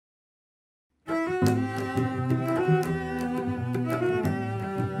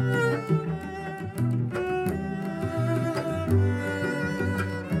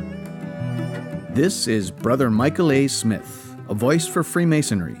This is Brother Michael A. Smith, a voice for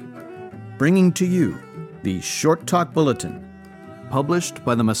Freemasonry, bringing to you the Short Talk Bulletin, published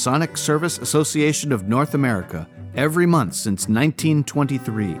by the Masonic Service Association of North America every month since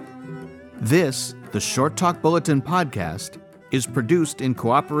 1923. This, the Short Talk Bulletin podcast, is produced in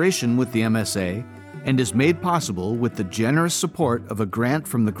cooperation with the MSA and is made possible with the generous support of a grant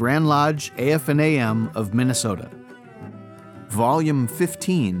from the Grand Lodge AF&AM of Minnesota. Volume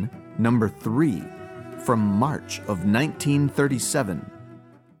 15, Number 3, from March of 1937.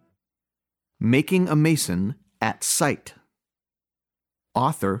 Making a Mason at Sight.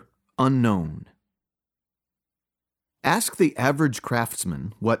 Author unknown. Ask the average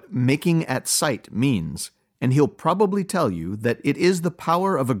craftsman what making at sight means, and he'll probably tell you that it is the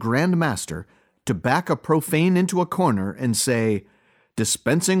power of a Grand Master to back a profane into a corner and say,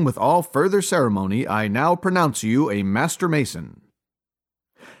 "Dispensing with all further ceremony, I now pronounce you a Master Mason,"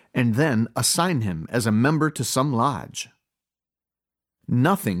 and then assign him as a member to some lodge.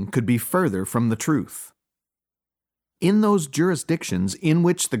 Nothing could be further from the truth. In those jurisdictions in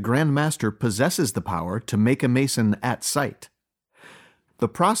which the Grand Master possesses the power to make a Mason at sight, the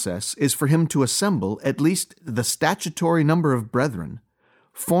process is for him to assemble at least the statutory number of brethren,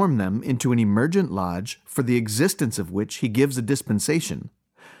 form them into an emergent lodge for the existence of which he gives a dispensation,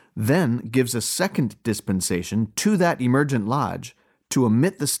 then gives a second dispensation to that emergent lodge to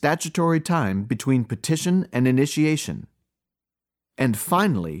omit the statutory time between petition and initiation, and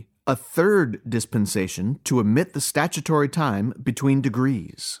finally a third dispensation to omit the statutory time between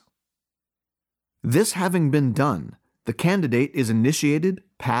degrees. This having been done, the candidate is initiated,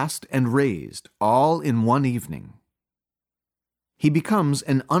 passed, and raised, all in one evening. He becomes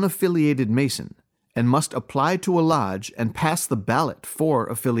an unaffiliated Mason and must apply to a lodge and pass the ballot for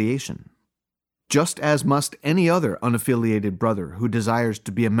affiliation, just as must any other unaffiliated brother who desires to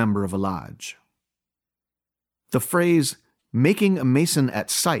be a member of a lodge. The phrase, "making a Mason at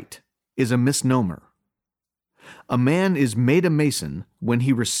sight," is a misnomer. A man is made a Mason when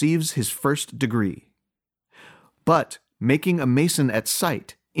he receives his first degree. But making a Mason at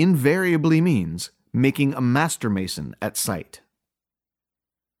sight invariably means making a Master Mason at sight.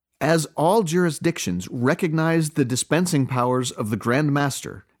 As all jurisdictions recognize the dispensing powers of the Grand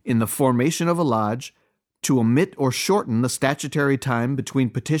Master in the formation of a lodge, to omit or shorten the statutory time between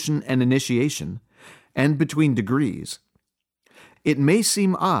petition and initiation, and between degrees, it may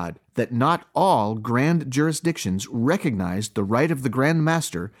seem odd that not all grand jurisdictions recognize the right of the Grand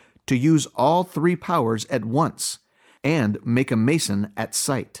Master to use all three powers at once and make a Mason at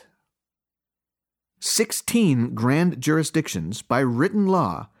sight. 16 grand jurisdictions, by written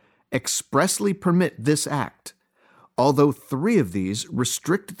law, expressly permit this act, although 3 of these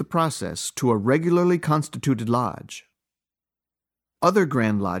restrict the process to a regularly constituted lodge. Other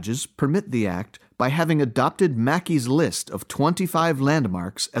Grand Lodges permit the act by having adopted Mackey's list of 25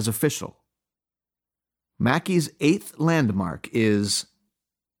 landmarks as official. Mackey's 8th landmark is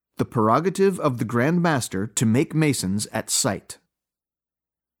the prerogative of the Grand Master to make Masons at sight.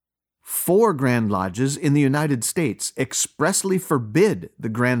 4 Grand Lodges in the United States expressly forbid the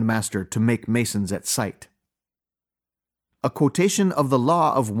Grand Master to make Masons at sight. A quotation of the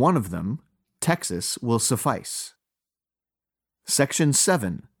law of one of them, Texas, will suffice. Section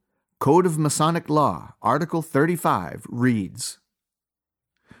 7, Code of Masonic Law, Article 35, reads,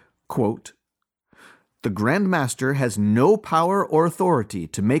 quote, "The Grand Master has no power or authority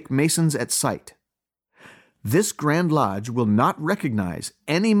to make Masons at sight. This Grand Lodge will not recognize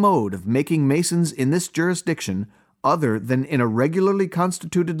any mode of making Masons in this jurisdiction other than in a regularly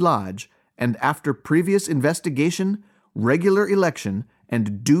constituted lodge and after previous investigation, regular election,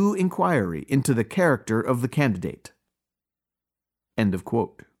 and due inquiry into the character of the candidate." End of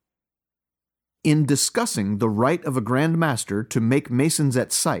quote. In discussing the right of a Grand Master to make Masons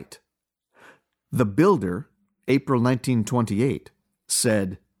at sight, The Builder, April 1928,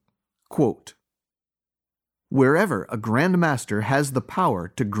 said, quote, "Wherever a Grand Master has the power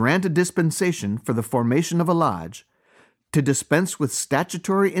to grant a dispensation for the formation of a lodge, to dispense with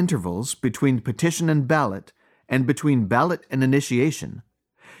statutory intervals between petition and ballot, and between ballot and initiation,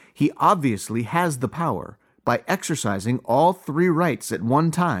 he obviously has the power, by exercising all 3 rights at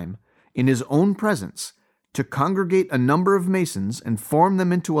one time, in his own presence, to congregate a number of Masons and form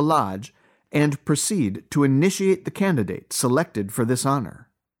them into a lodge, and proceed to initiate the candidate selected for this honor.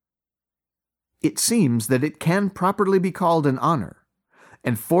 It seems that it can properly be called an honor,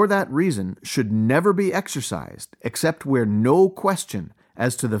 and for that reason should never be exercised except where no question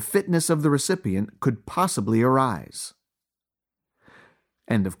as to the fitness of the recipient could possibly arise."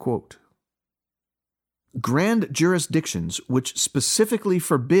 End of quote. Grand jurisdictions which specifically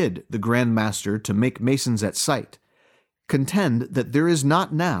forbid the Grand Master to make masons at sight contend that there is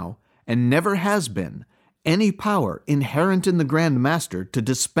not now, and never has been, any power inherent in the Grand Master to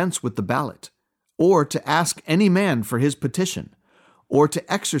dispense with the ballot, or to ask any man for his petition, or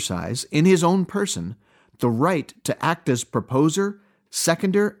to exercise in his own person the right to act as proposer,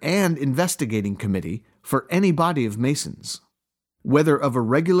 seconder, and investigating committee for any body of masons, whether of a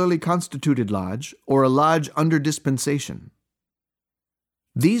regularly constituted lodge or a lodge under dispensation.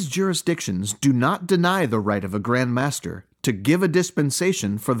 These jurisdictions do not deny the right of a Grand Master to give a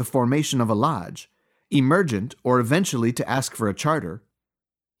dispensation for the formation of a lodge, emergent or eventually to ask for a charter,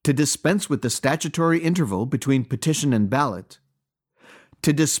 to dispense with the statutory interval between petition and ballot,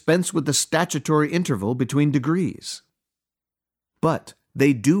 to dispense with the statutory interval between degrees. But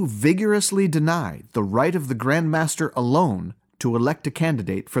they do vigorously deny the right of the Grand Master alone to elect a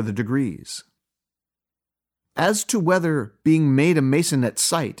candidate for the degrees. As to whether being made a mason at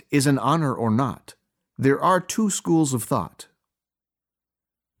sight is an honor or not, there are two schools of thought.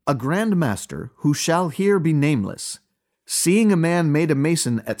 A Grand Master, who shall here be nameless, seeing a man made a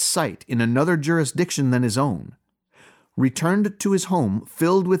mason at sight in another jurisdiction than his own, returned to his home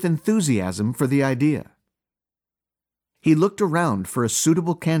filled with enthusiasm for the idea. He looked around for a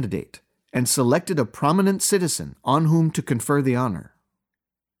suitable candidate and selected a prominent citizen on whom to confer the honor.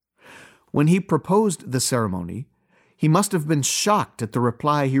 When he proposed the ceremony, he must have been shocked at the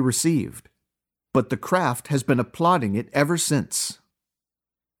reply he received, but the craft has been applauding it ever since.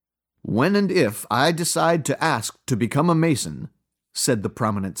 "When and if I decide to ask to become a mason," said the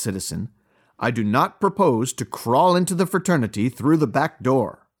prominent citizen, "I do not propose to crawl into the fraternity through the back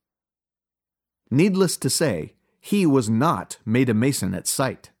door." Needless to say, he was not made a mason at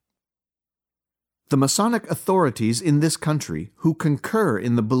sight. The Masonic authorities in this country who concur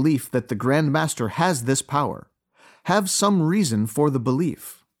in the belief that the Grand Master has this power have some reason for the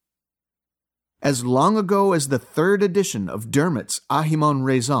belief. As long ago as the third edition of Dermot's Ahimon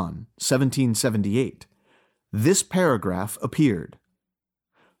Raison, 1778, this paragraph appeared.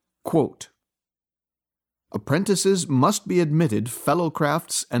 Quote, "Apprentices must be admitted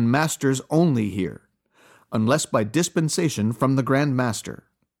fellowcrafts and masters only here, unless by dispensation from the Grand Master.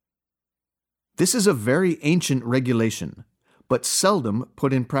 This is a very ancient regulation, but seldom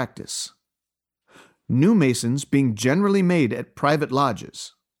put in practice. New masons being generally made at private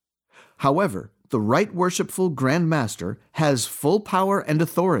lodges. However, the Right Worshipful Grand Master has full power and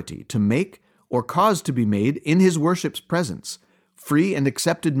authority to make or cause to be made in his worship's presence free and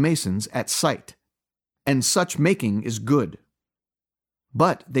accepted masons at sight, and such making is good.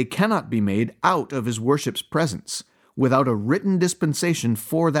 But they cannot be made out of his worship's presence without a written dispensation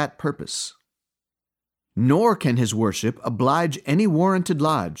for that purpose. Nor can his worship oblige any warranted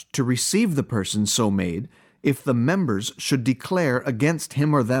lodge to receive the person so made if the members should declare against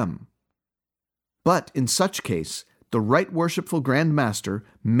him or them. But in such case, the Right Worshipful Grand Master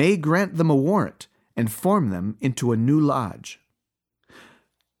may grant them a warrant and form them into a new lodge."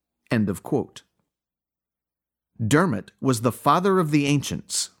 End of quote. Dermot was the father of the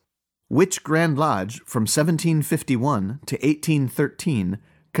ancients, which Grand Lodge from 1751 to 1813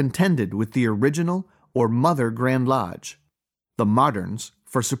 contended with the original or Mother Grand Lodge, the moderns,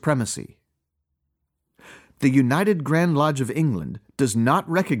 for supremacy. The United Grand Lodge of England does not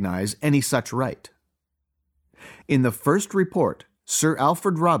recognize any such right. In the first report, Sir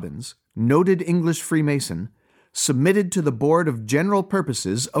Alfred Robbins, noted English Freemason, submitted to the Board of General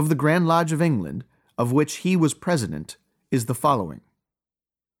Purposes of the Grand Lodge of England, of which he was president, is the following.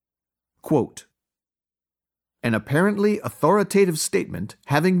 Quote, "An apparently authoritative statement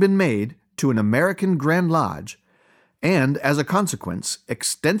having been made to an American Grand Lodge, and, as a consequence,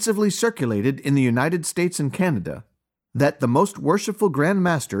 extensively circulated in the United States and Canada, that the Most Worshipful Grand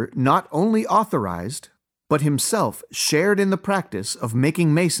Master not only authorized, but himself shared in the practice of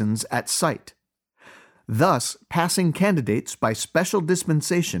making masons at sight, thus passing candidates by special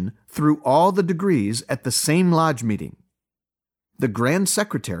dispensation through all the degrees at the same lodge meeting. The Grand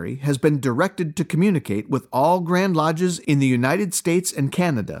Secretary has been directed to communicate with all Grand Lodges in the United States and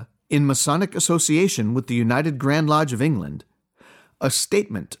Canada, in Masonic association with the United Grand Lodge of England, a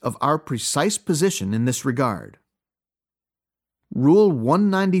statement of our precise position in this regard. Rule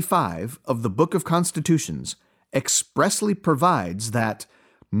 195 of the Book of Constitutions expressly provides that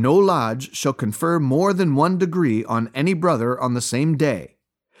no lodge shall confer more than 1 degree on any brother on the same day,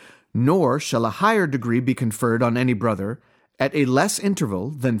 nor shall a higher degree be conferred on any brother at a less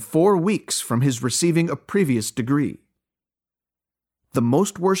interval than 4 weeks from his receiving a previous degree. The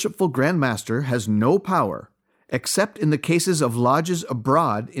Most Worshipful Grand Master has no power, except in the cases of lodges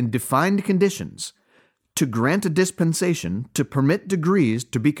abroad in defined conditions, to grant a dispensation to permit degrees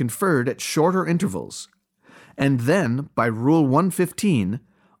to be conferred at shorter intervals, and then, by Rule 115,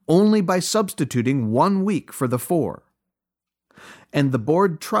 only by substituting 1 week for the 4. And the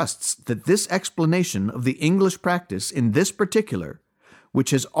Board trusts that this explanation of the English practice in this particular,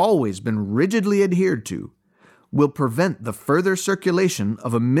 which has always been rigidly adhered to, will prevent the further circulation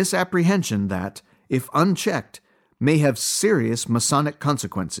of a misapprehension that, if unchecked, may have serious Masonic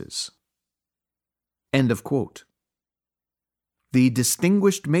consequences. End of quote. The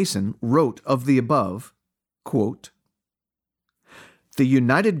distinguished Mason wrote of the above, quote, "The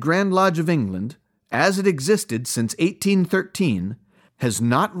United Grand Lodge of England, as it existed since 1813, has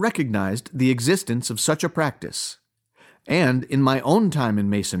not recognized the existence of such a practice, and in my own time in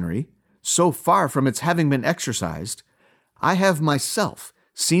Masonry, so far from its having been exercised, I have myself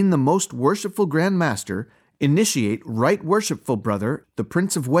seen the most worshipful Grand Master initiate Right Worshipful Brother the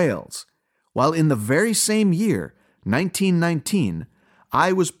Prince of Wales, while in the very same year, 1919,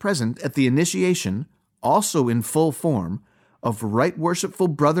 I was present at the initiation, also in full form, of Right Worshipful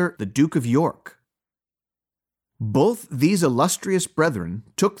Brother the Duke of York. Both these illustrious brethren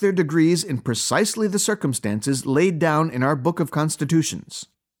took their degrees in precisely the circumstances laid down in our Book of Constitutions,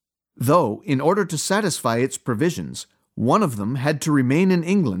 though, in order to satisfy its provisions, one of them had to remain in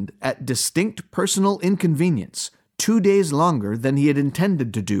England at distinct personal inconvenience 2 days longer than he had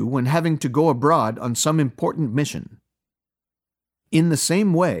intended to do when having to go abroad on some important mission. In the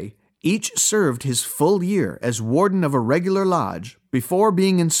same way, each served his full year as warden of a regular lodge before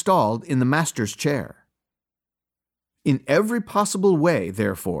being installed in the master's chair. In every possible way,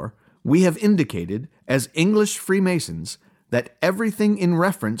 therefore, we have indicated, as English Freemasons, that everything in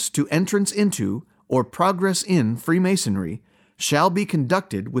reference to entrance into or progress in Freemasonry shall be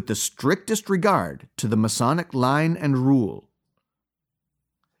conducted with the strictest regard to the Masonic line and rule."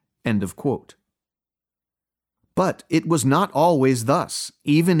 End of quote. But it was not always thus,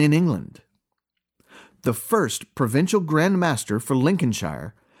 even in England. The first provincial Grand Master for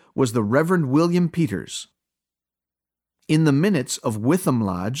Lincolnshire was the Reverend William Peters. In the minutes of Witham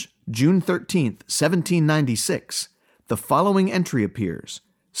Lodge, June 13, 1796, the following entry appears,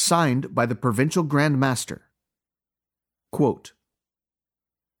 signed by the provincial Grand Master. Quote,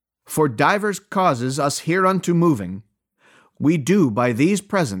 "For divers causes us hereunto moving, we do by these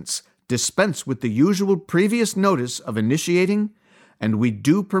presents dispense with the usual previous notice of initiating, and we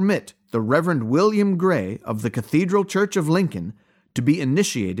do permit the Reverend William Gray of the Cathedral Church of Lincoln to be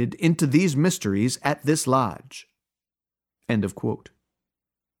initiated into these mysteries at this lodge." End of quote.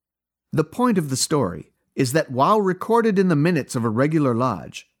 The point of the story is that while recorded in the minutes of a regular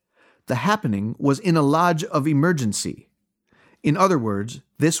lodge, the happening was in a lodge of emergency. In other words,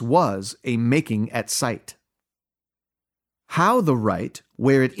 this was a making at sight. How the rite,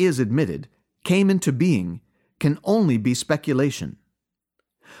 where it is admitted, came into being can only be speculation.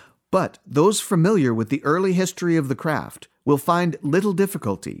 But those familiar with the early history of the craft will find little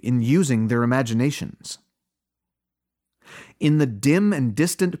difficulty in using their imaginations. In the dim and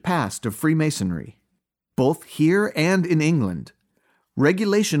distant past of Freemasonry, both here and in England,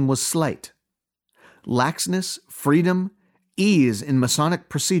 regulation was slight. Laxness, freedom, ease in Masonic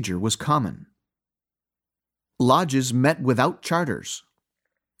procedure was common. Lodges met without charters.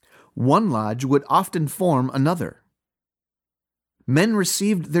 One lodge would often form another. Men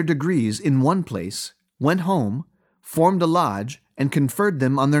received their degrees in one place, went home, formed a lodge, and conferred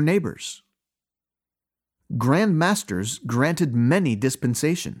them on their neighbors. Grand Masters granted many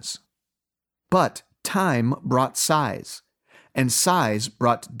dispensations. But time brought size, and size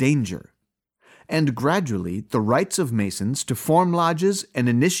brought danger, and gradually the rights of Masons to form lodges and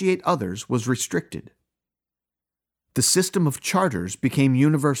initiate others was restricted. The system of charters became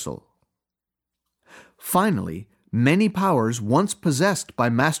universal. Finally, many powers once possessed by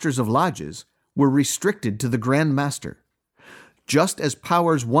masters of lodges were restricted to the Grand Master, just as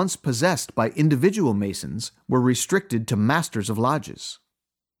powers once possessed by individual Masons were restricted to masters of lodges.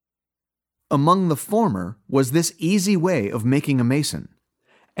 Among the former was this easy way of making a Mason,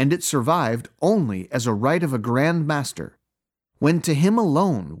 and it survived only as a right of a Grand Master, when to him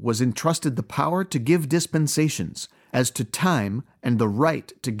alone was entrusted the power to give dispensations as to time and the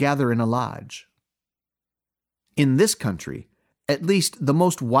right to gather in a lodge. In this country, at least the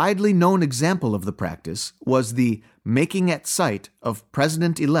most widely known example of the practice was the making at sight of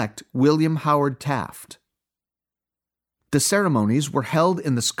President-elect William Howard Taft. The ceremonies were held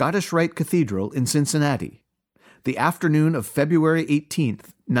in the Scottish Rite Cathedral in Cincinnati, the afternoon of February 18,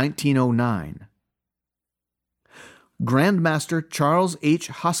 1909. Grand Master Charles H.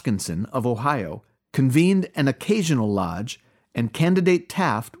 Hoskinson of Ohio convened an occasional lodge, and candidate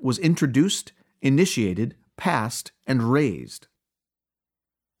Taft was introduced initiated, passed, and raised.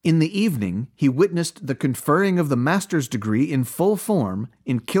 In the evening, he witnessed the conferring of the master's degree in full form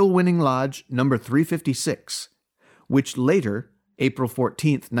in Kilwinning Lodge No. 356, which later, April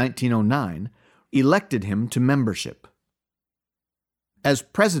 14, 1909, elected him to membership. As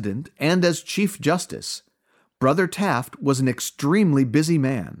president and as Chief Justice, Brother Taft was an extremely busy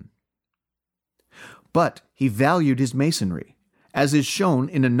man. But he valued his Masonry, as is shown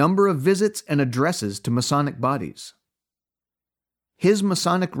in a number of visits and addresses to Masonic bodies. His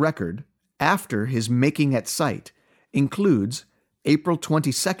Masonic record, after his making at sight, includes April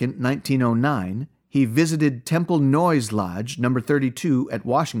 22, 1909, he visited Temple Noyes Lodge No. 32 at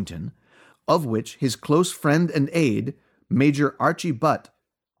Washington, of which his close friend and aide, Major Archie Butt,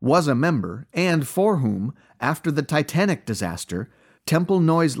 was a member, and for whom, after the Titanic disaster, Temple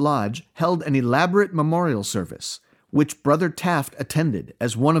Noyes Lodge held an elaborate memorial service, which Brother Taft attended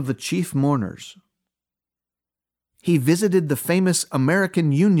as one of the chief mourners. He visited the famous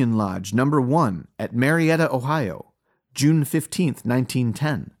American Union Lodge No. 1 at Marietta, Ohio, June 15,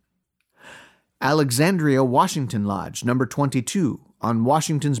 1910. Alexandria Washington Lodge No. 22 on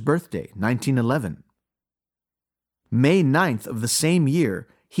Washington's birthday, 1911. May 9th of the same year,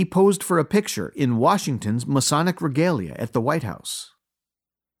 he posed for a picture in Washington's Masonic regalia at the White House.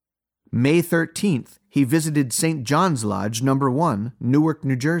 May 13th, he visited St. John's Lodge No. 1, Newark,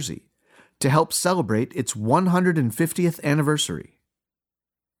 New Jersey, to help celebrate its 150th anniversary.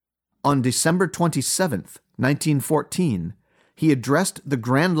 On December 27, 1914, he addressed the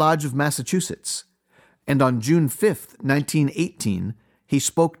Grand Lodge of Massachusetts, and on June 5, 1918, he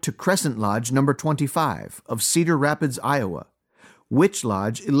spoke to Crescent Lodge No. 25 of Cedar Rapids, Iowa, which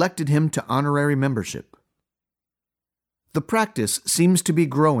lodge elected him to honorary membership. The practice seems to be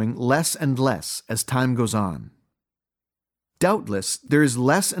growing less and less as time goes on. Doubtless, there is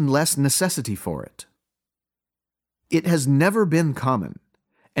less and less necessity for it. It has never been common,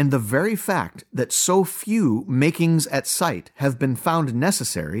 and the very fact that so few makings at sight have been found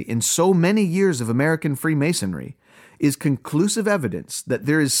necessary in so many years of American Freemasonry is conclusive evidence that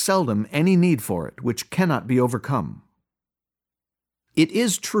there is seldom any need for it which cannot be overcome. It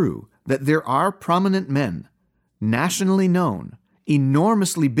is true that there are prominent men, nationally known,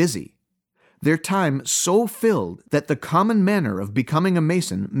 enormously busy, their time so filled that the common manner of becoming a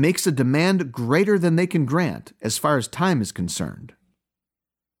Mason makes a demand greater than they can grant as far as time is concerned.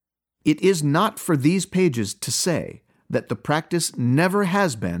 It is not for these pages to say that the practice never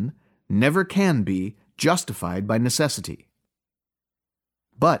has been, never can be, justified by necessity.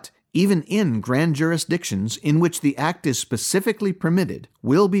 But even in grand jurisdictions in which the act is specifically permitted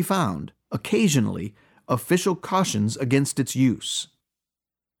will be found, occasionally, official cautions against its use.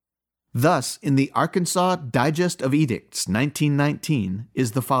 Thus, in the Arkansas Digest of Edicts, 1919,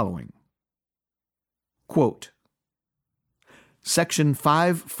 is the following. Quote, Section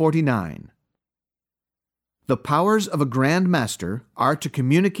 549. The powers of a Grand Master are to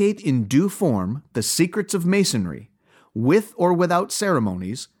communicate in due form the secrets of Masonry, with or without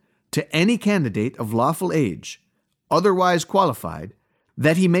ceremonies, to any candidate of lawful age, otherwise qualified,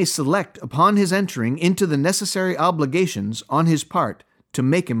 that he may select upon his entering into the necessary obligations on his part to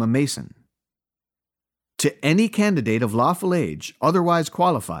make him a Mason. To any candidate of lawful age, otherwise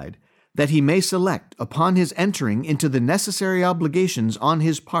qualified, that he may select upon his entering into the necessary obligations on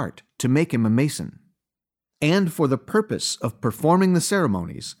his part to make him a Mason. And for the purpose of performing the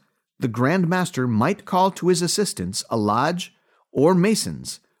ceremonies, the Grand Master might call to his assistance a lodge or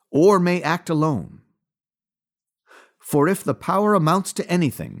Masons, or may act alone. For if the power amounts to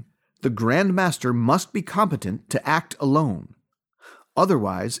anything, the Grand Master must be competent to act alone.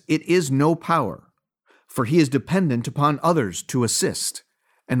 Otherwise, it is no power, for he is dependent upon others to assist,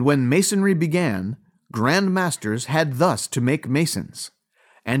 and when Masonry began, Grand Masters had thus to make Masons,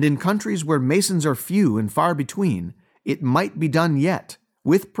 and in countries where Masons are few and far between, it might be done yet,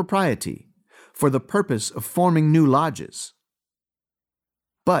 with propriety, for the purpose of forming new lodges.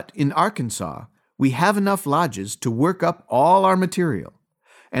 But in Arkansas, we have enough lodges to work up all our material,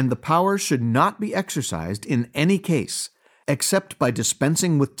 and the power should not be exercised in any case, except by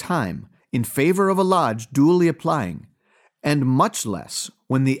dispensing with time in favor of a lodge duly applying, and much less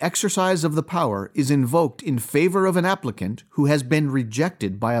when the exercise of the power is invoked in favor of an applicant who has been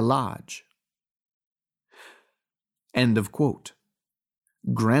rejected by a lodge. End of quote.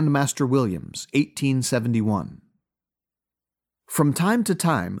 Grandmaster Williams, 1871. From time to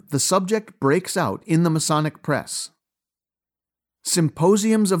time, the subject breaks out in the Masonic press.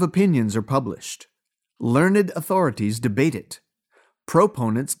 Symposiums of opinions are published. Learned authorities debate it.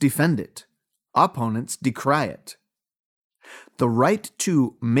 Proponents defend it. Opponents decry it. The right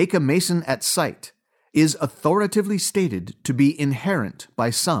to make a Mason at sight is authoritatively stated to be inherent by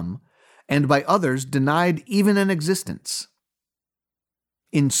some, and by others denied even an existence.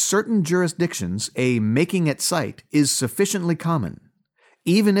 In certain jurisdictions, a making at sight is sufficiently common,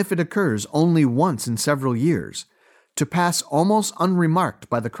 even if it occurs only once in several years, to pass almost unremarked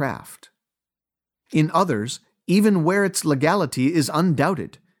by the craft. In others, even where its legality is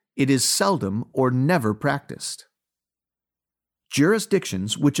undoubted, it is seldom or never practiced.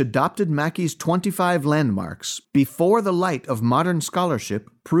 Jurisdictions which adopted Mackey's 25 landmarks before the light of modern scholarship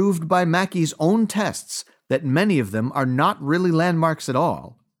proved by Mackey's own tests that many of them are not really landmarks at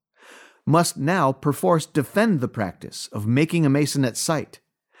all, must now perforce defend the practice of making a Mason at sight,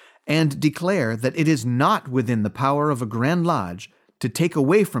 and declare that it is not within the power of a Grand Lodge to take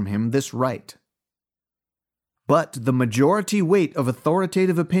away from him this right. But the majority weight of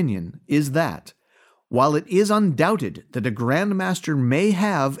authoritative opinion is that, while it is undoubted that a Grand Master may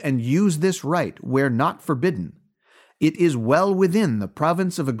have and use this right where not forbidden, it is well within the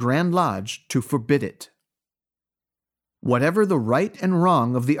province of a Grand Lodge to forbid it. Whatever the right and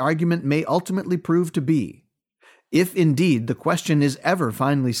wrong of the argument may ultimately prove to be, if indeed the question is ever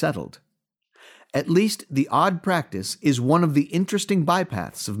finally settled, at least the odd practice is one of the interesting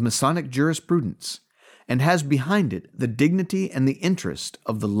bypaths of Masonic jurisprudence, and has behind it the dignity and the interest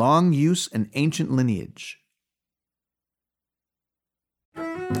of the long use and ancient lineage.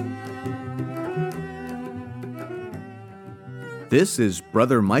 This is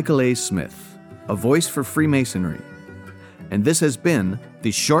Brother Michael A. Smith, a voice for Freemasonry, and this has been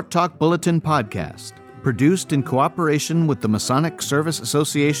the Short Talk Bulletin podcast, produced in cooperation with the Masonic Service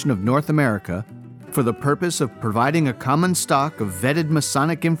Association of North America for the purpose of providing a common stock of vetted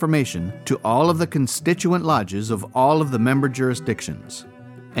Masonic information to all of the constituent lodges of all of the member jurisdictions,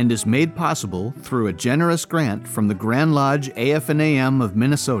 and is made possible through a generous grant from the Grand Lodge AF&AM of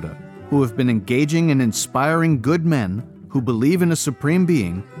Minnesota, who have been engaging and inspiring good men who believe in a supreme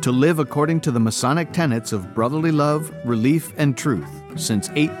being to live according to the Masonic tenets of brotherly love, relief, and truth since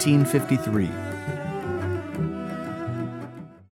 1853.